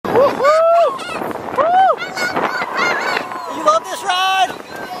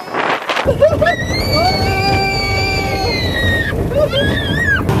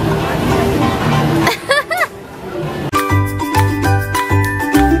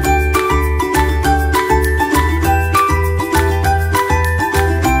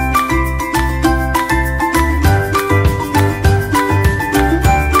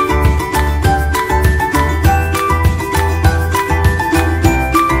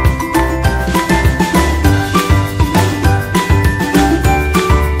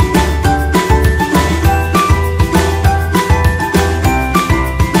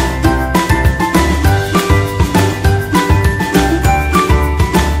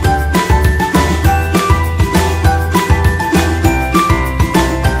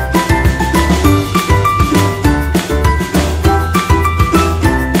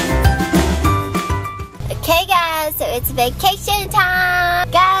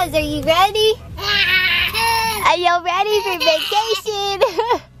you ready? Are y'all ready for vacation?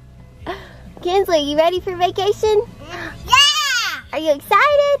 Kinsley, you ready for vacation? Yeah! Are you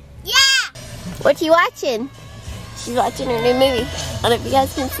excited? Yeah! What you watching? She's watching her new movie. I don't know if you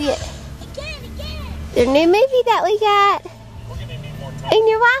guys can see it. Their new movie that we got. In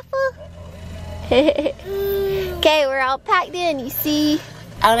your waffle? Okay, we're all packed in. You see,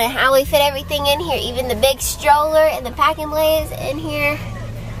 I don't know how we fit everything in here. Even the big stroller and the packing blade is in here.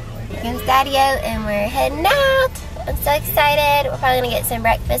 Here comes Daddy-O, and we're heading out. I'm so excited. We're probably gonna get some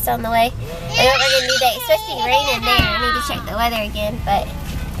breakfast on the way. I know what we're gonna do today. It's supposed to be raining there. I need to check the weather again, but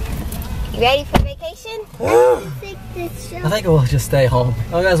you ready for vacation? I think we'll just stay home.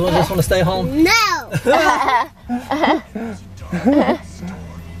 Oh, guys, just want to stay home? No!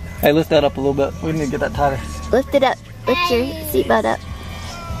 Hey, lift that up a little bit. We need to get that tighter. Lift it up. Lift your seatbelt up.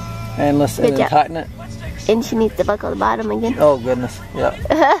 And let's tighten it. And she needs to buckle the bottom again. Oh, goodness.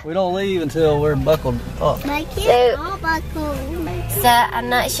 Yeah. We don't leave until we're buckled up. My kids all buckled. So, I'm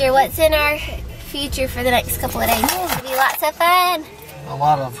not sure what's in our future for the next couple of days. It's going to be lots of fun. A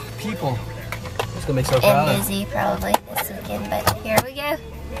lot of people. It's going to be so crowded. And busy probably this weekend, but here we go.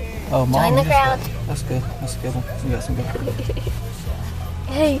 Oh, Mom, join the crowd. That's good. That's a good one. We got some good.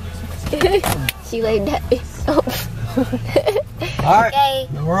 Hey. She waved at me. Oh. Alright. Okay.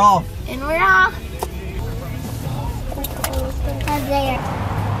 And we're off. And we're off. There.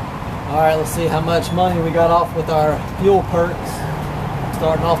 Alright, let's see how much money we got off with our fuel perks.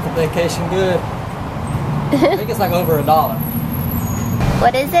 Starting off the vacation good. I think it's like over $1.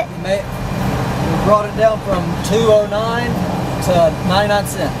 What is it? We brought it down from $2.09 to 99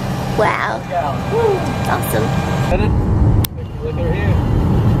 cents. Wow. That's awesome. Look at her here.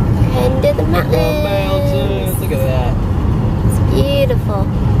 Heading to the mountains. Look at that. It's beautiful.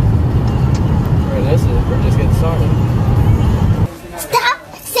 We're just getting started. Stop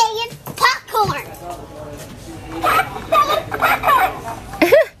saying popcorn!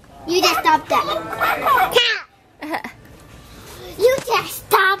 You just stop that. You just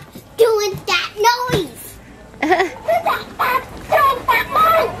stop doing that noise.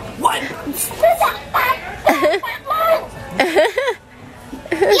 What?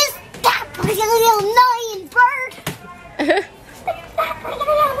 You stop, you little annoying bird.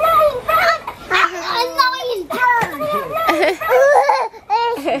 Annoying bird.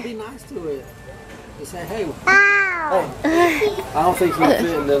 Be nice to it. Just say, hey. Ow. I don't think you fit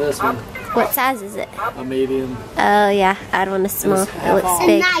into this one. What size is it? A medium. Oh yeah, I'd want a small. It looks A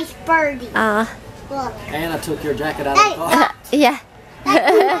big. nice birdie. Look. And I took your jacket out of the car. Yeah. When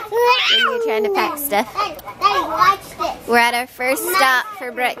you're trying to pack stuff. Daddy, watch this. We're at our first stop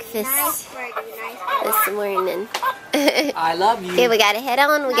for breakfast Nice birdie, this morning. I love you. Okay, we gotta head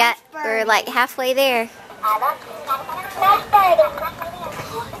on. We're like halfway there.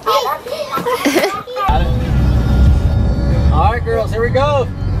 Alright, girls, here we go.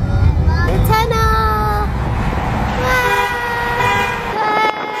 The tunnel.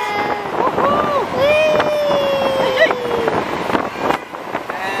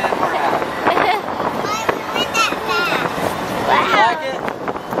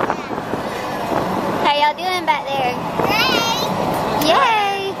 How y'all doing back there?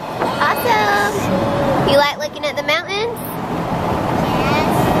 Yay! Awesome! You like looking at the mountains?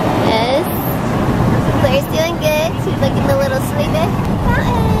 Yes. Claire's doing good. She's looking at the little sleepy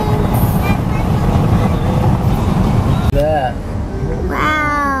mountains. That.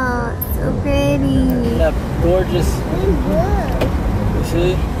 Wow, so pretty. Isn't that gorgeous? You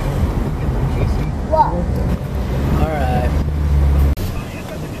see? What? Alright.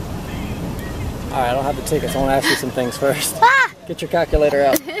 Alright, I don't have the tickets. I want to ask you some things first. Ah! Get your calculator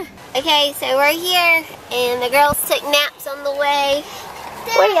out. Okay, so we're here, and the girls took naps on the way.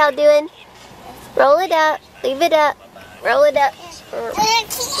 What are y'all doing? Roll it up, leave it up, roll it up,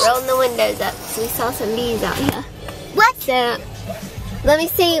 rolling the windows up. So we saw some bees out here. What? So, let me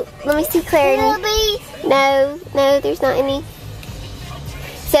see Claire. No, there's not any.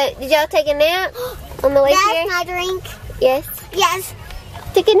 So, did y'all take a nap on the way here? That's my drink. Yes. Yes.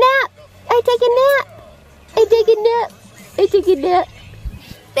 Take a nap. I take a nap. I take a nap. I take a nap.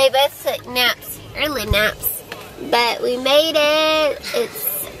 They both took naps, early naps, but we made it.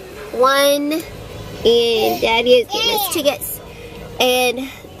 It's 1, and Daddy is getting us tickets. And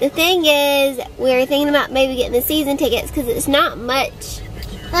the thing is, we were thinking about maybe getting the season tickets because it's not much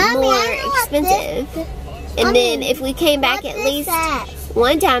more expensive. And then if we came back at least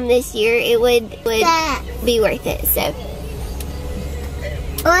one time this year, it would be worth it. So.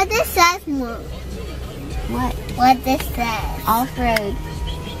 What this says, Mom? What? What this says? Off-road,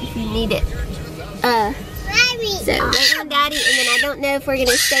 if you need it. Mommy, So wait on Daddy, and then I don't know if we're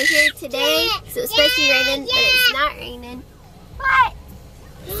gonna stay here today. So it's supposed to be raining, but it's not raining. What?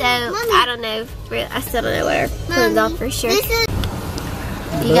 So I don't know. I still don't know what our plans are for sure.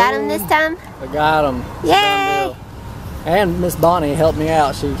 You got him this time? I got him. Yay! And Miss Bonnie helped me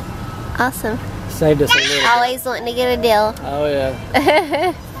out. She Awesome. saved us a little. Always wanting to get a deal. Oh yeah.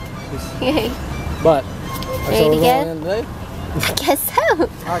 But ready to go? Today? I guess so.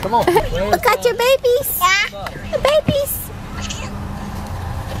 Alright, come on. Look at your babies. The babies.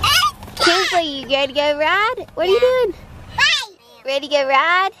 Kinsley, you ready to go ride? What are you doing? Ready to go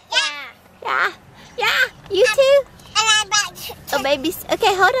ride? Yeah. You too? Oh, babies.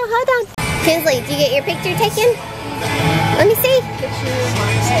 Okay, hold on. Kinsley, did you get your picture taken? Let me see.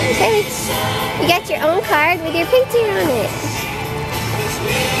 Okay. You got your own card with your picture on it.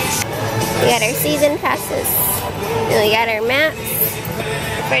 We got our season passes. And we got our maps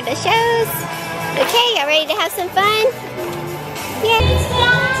for the shows. Okay, y'all ready to have some fun? Yeah.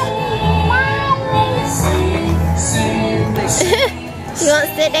 She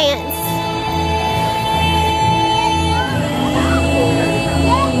wants to dance.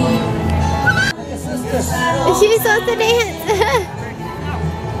 She just wants to dance.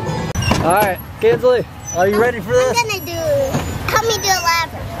 Alright, Kinsley, are you ready for this? I'm gonna help me do a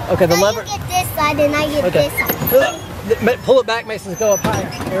lever. Okay, the lever. You get this side and I get this side. Pull it back, makes us go up higher.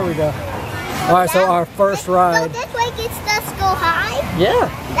 There we go. Alright, so our first ride. So this way gets us to go high? Yeah.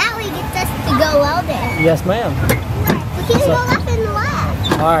 That way gets us to go low there. Yes, ma'am. We can go left and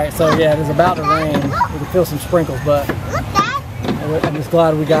left. Alright, so yeah, it is about to rain. We can feel some sprinkles, but Look, Dad. I'm just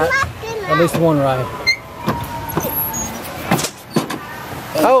glad we got at least one ride.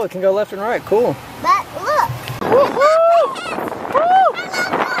 Oh, it can go left and right. Cool. But look. Woohoo! Woo!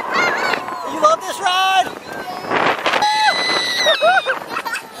 You love this ride?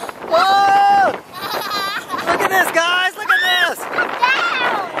 Whoa! Look at this, guys! Look at this!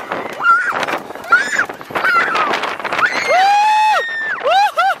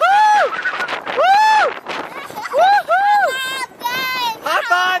 High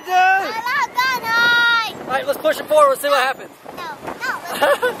five, dude! Alright, let's push it forward. Let's see what happens.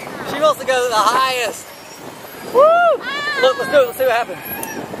 She wants to go to the highest. Woo! Look, let's do it. Let's see what happens.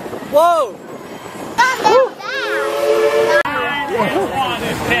 Whoa!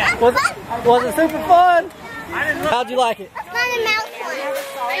 Was it super fun? How'd you like it? Let's go to the mouse one.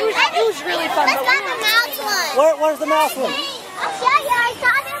 It was really fun. Let's go to the mouse one. Where's the mouse one? I'll show you. I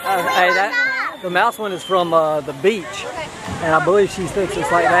saw them. Hey, the mouse one is from the beach, and I believe she thinks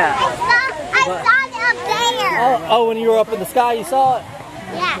it's like that. I saw them up there. Oh, when you were up in the sky, you saw it?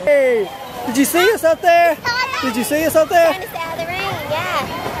 Yeah. Hey, did you see us up there? Did you see us up there? Trying to stay out of the rain, yeah.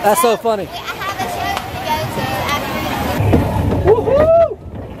 That's so funny. I have a show to go to after. Woohoo!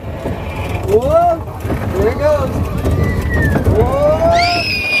 Whoa! There it goes. Whoa!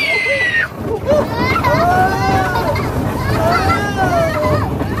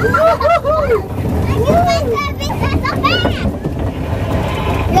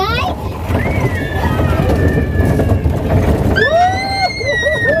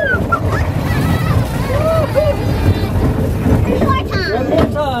 One more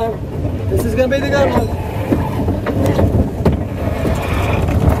time. This is gonna be the good one.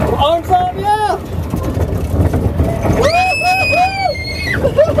 Arms up, yeah! Really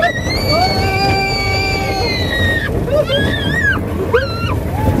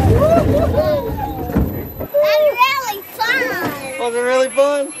fun. Was it really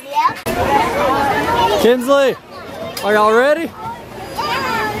fun? Yep. Kinsley, are y'all ready?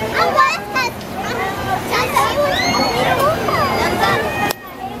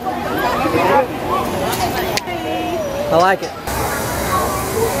 I like it.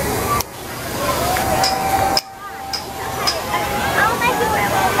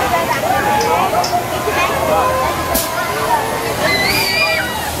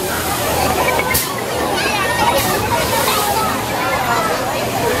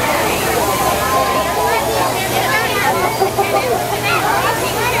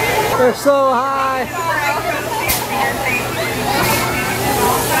 They're so high.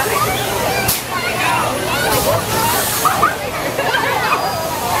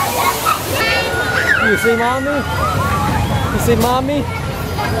 You see mommy? You see mommy?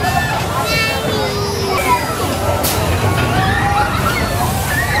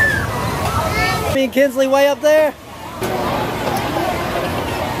 Me and Kinsley way up there?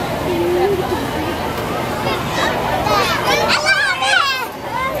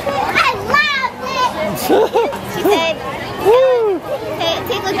 She said, Woo! hey, it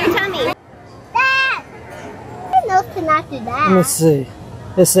tickles your tummy. Dad! I know to not do that. Let's see.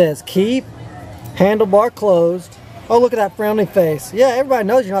 It says keep Handlebar closed. Oh, look at that frowning face. Yeah, everybody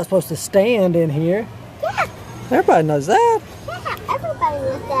knows you're not supposed to stand in here. Yeah. Everybody knows that. Yeah, everybody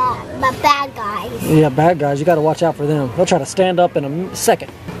knows that. But bad guys. Yeah, bad guys. You got to watch out for them. They'll try to stand up in a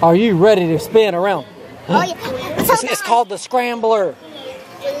second. Are you ready to spin around? Oh, yeah. It's called the scrambler.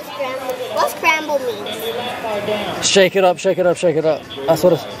 What scramble means? Shake it up, shake it up, shake it up. That's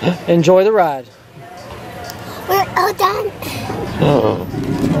what it's. Enjoy the ride. We're all done.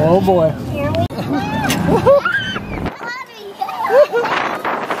 Oh boy. Here we go.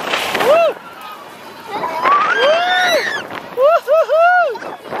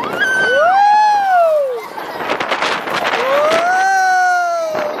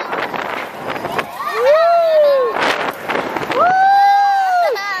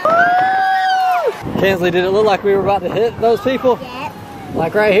 Kinsley, did it look like we were about to hit those people? Yep.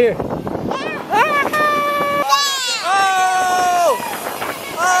 Like right here. Yeah.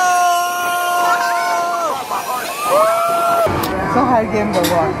 So how to get him to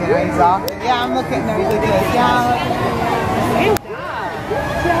look, you know, he's off. Yeah, I'm looking at him really good. Yeah.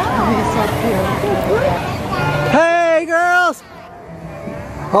 He's so cute. Hey girls!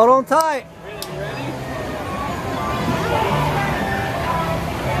 Hold on tight.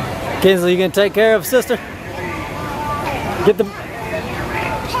 Kinsley, you gonna take care of sister? Get the...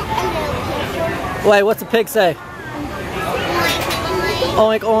 Wait, what's the pig say?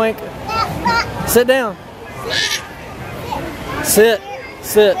 Oink, oink. Sit down. Sit.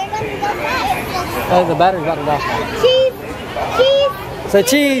 Sit. Oh, the battery's about to die. Cheese. Cheese. Say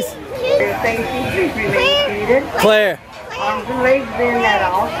cheese. Claire. Arms and legs bend at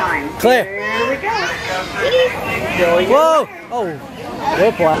all times. Claire. There we go. Whoa. Oh.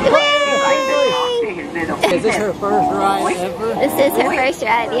 Whiplash. Is this her first ride ever? This is her first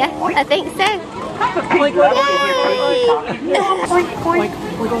ride, yeah. I think so. Oink, oink, oink,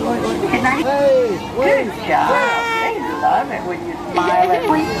 Hey, Good job. They love it when you smile at me.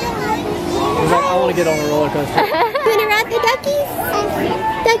 I want to get on the roller coaster. You wanna ride the duckies?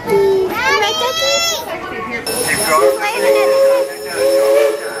 Duckies. You ride duckies? She's waving at me.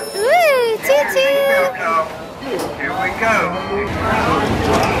 Woo, choo choo. Here we go.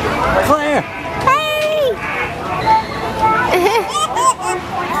 Claire. Hey.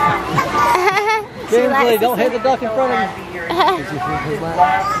 Kinsley, don't hit the duck in front of me. You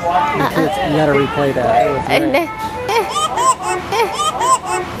gotta replay that.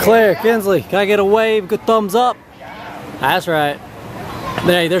 Claire, Kinsley, can I get a wave? Good thumbs up. That's right.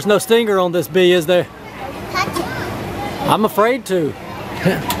 Hey, there's no stinger on this bee, is there? I'm afraid to.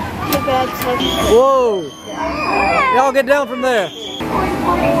 Whoa! Y'all get down from there.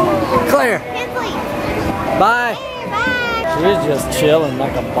 Claire. Bye. She's just chilling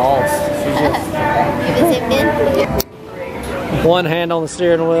like a boss. She's just one hand on the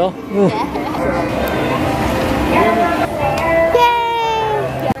steering wheel. Yay!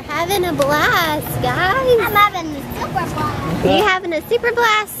 We're having a blast, guys. I'm having a super blast. You having a super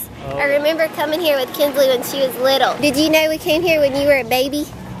blast? Oh. I remember coming here with Kinsley when she was little. Did you know we came here when you were a baby?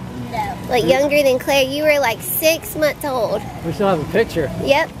 No. Like younger than Claire. You were like 6 months old. We still have a picture.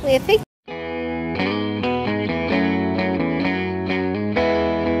 Yep, we have a picture.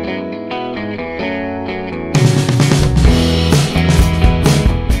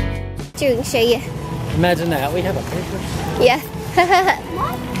 We can show you. Imagine that. We have a picture. Yeah.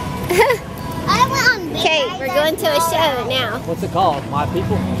 Okay, we're going to a show now. What's it called? My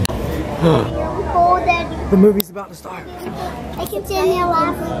People? The movie's about to start. I can sit in your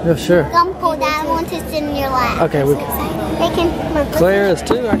lap. Yeah, sure. Come pull that. I want to sit in your lap. Okay, we can. Claire is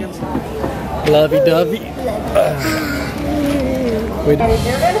too, I can see. Lovey-dovey. We do. They're in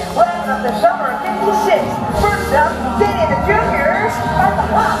the class of the summer of '56. First up, Danny the Juniors at the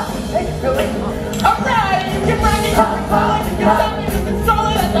hop. They can feel it. All right, you're ready to college. You're something you can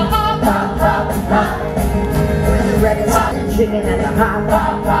solid at the hop. When you're ready, chicken at the hop. Come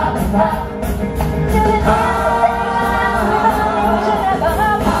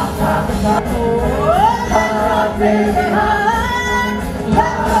on, baby.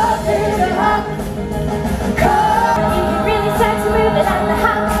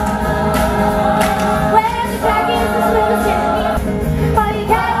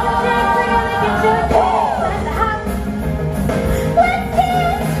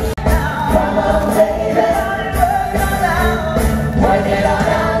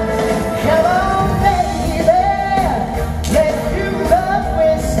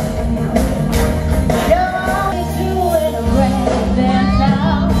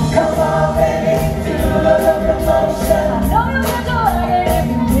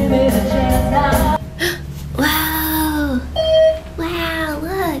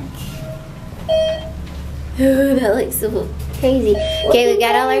 crazy. Okay, we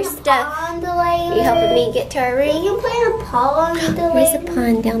got all our stuff. You helping me get to our room? You play a pond on the There's a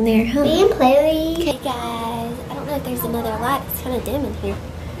pond down there, huh? We can play. Okay, guys. I don't know if there's another light. It's kind of dim in here.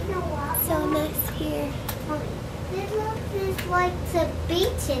 So nice here. This looks like the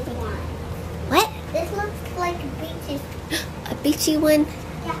beaches one. What? This looks like a beaches. A beachy one?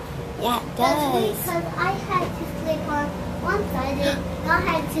 Yeah. Yeah, it does. Because I had to sleep on one side and I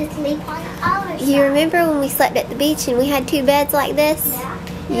had to sleep on the other side. You remember when we slept at the beach and we had 2 beds like this? Yeah.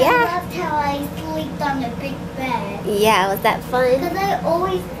 Yeah. I loved how I slept on the big bed. Yeah, was that fun? Because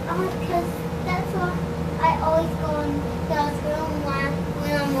because that's why I always go in the room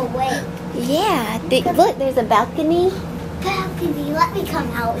when I'm awake. Yeah. Look, there's a balcony. Balcony, let me come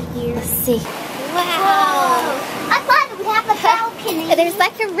out here. Let's see. Whoa. Wow. I thought we have a balcony. There's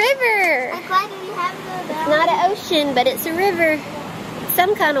like a river. I thought we have a balcony. It's not an ocean, but it's a river.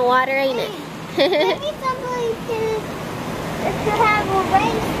 Some kind of water, ain't it? Maybe somebody should have a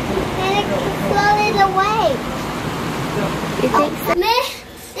race and it can float it away. You think so?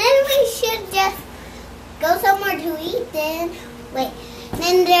 Then we should just go somewhere to eat then. Wait,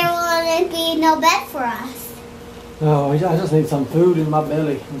 then there won't be no bed for us. Oh, I just need some food in my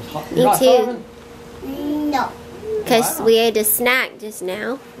belly. Me too. No. Because we ate a snack just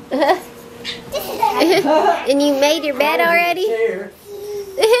now. And you made your bed already?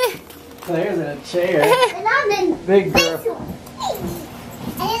 Claire's in a chair. And I'm in Big girl. this one.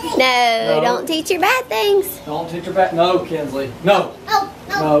 No, don't teach her bad things. Don't teach her back. No, Kinsley. No.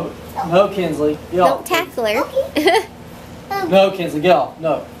 No. No, Kinsley. Get Don't off. tackle her. No, Kinsley. Get off.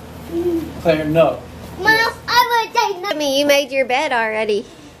 No. Claire, no. Mom, I would say no. I mean, you made your bed already.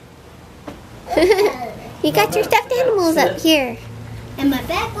 You got your stuffed animals up here. And my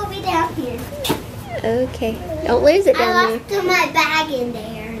bag will be down here. Okay. Don't lose it I down left my bag in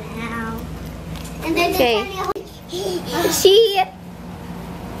there now. And then Okay.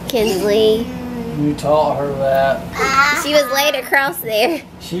 Kinsley. You taught her that. She was laid across there.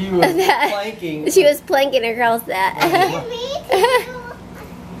 She was planking. She was planking across that.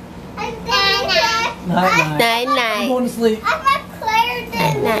 Night. Night, I'm night. going to sleep. I'm not Claire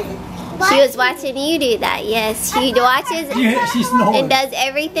then. Night. She was watching you do that, yes. She watches She snored. and does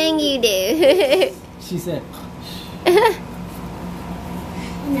everything you do. She said.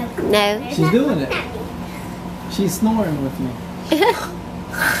 No. She's doing it. She's snoring with me.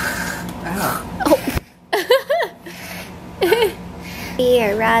 Ow.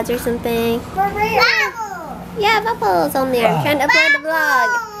 Here, rods or something. Yeah, bubbles on there. I'm trying to upload the vlog.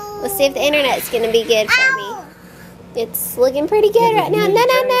 Let's see if the internet's going to be good for me. It's looking pretty good right now. No.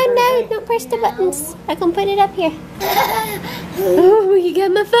 Don't press the buttons. I can put it up here. Oh, you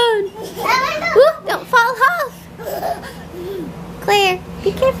got my phone. Ooh, don't fall off. Claire,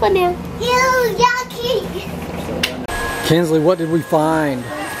 be careful now. You yucky. Kinsley, what did we find?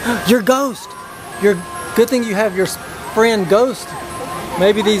 Your ghost. Good thing you have your friend Ghost.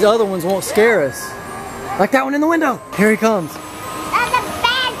 Maybe these other ones won't scare us. Like that one in the window. Here he comes. That's a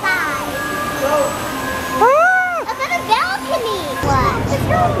bad guy. I'm on a balcony.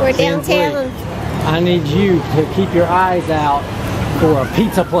 What? We're downtown. I need you to keep your eyes out for a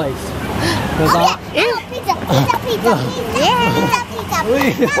pizza place. Pizza. Yeah.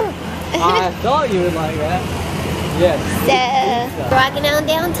 I thought you would like that. Yes. So, we're walking on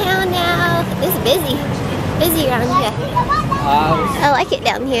downtown now. It's busy. Busy around here. I like it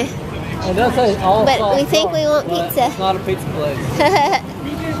down here. It does say all But soft we think rock, we want but pizza. It's not a pizza place.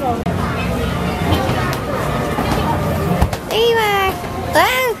 There you are.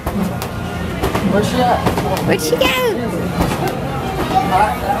 Wow. Where's she at? Where'd she go? There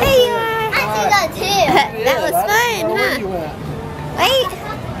you are. I see that too. That was fun, huh? Wait.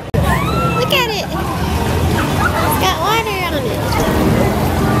 Look at it. It's got water on it.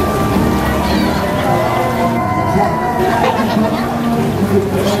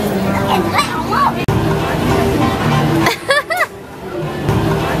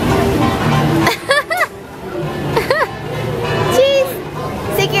 Jeez.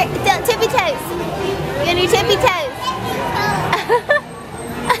 Stick your tippy toes. Get your tippy toes.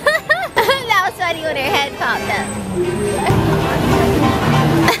 That was funny when her head popped up.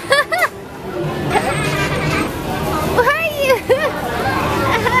 Where are you?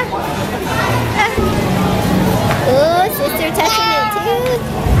 Oh, sister touching it too.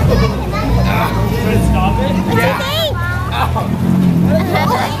 Stop it. What do you think?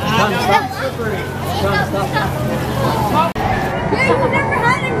 Yeah, you never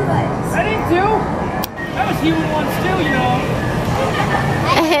had anyone. I did too. That was human ones too, you know.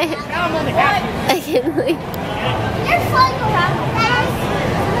 Now I'm only happy. I can't believe. You're flying around fast.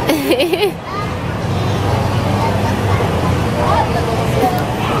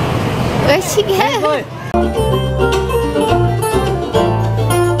 Where'd she go? Kinsley.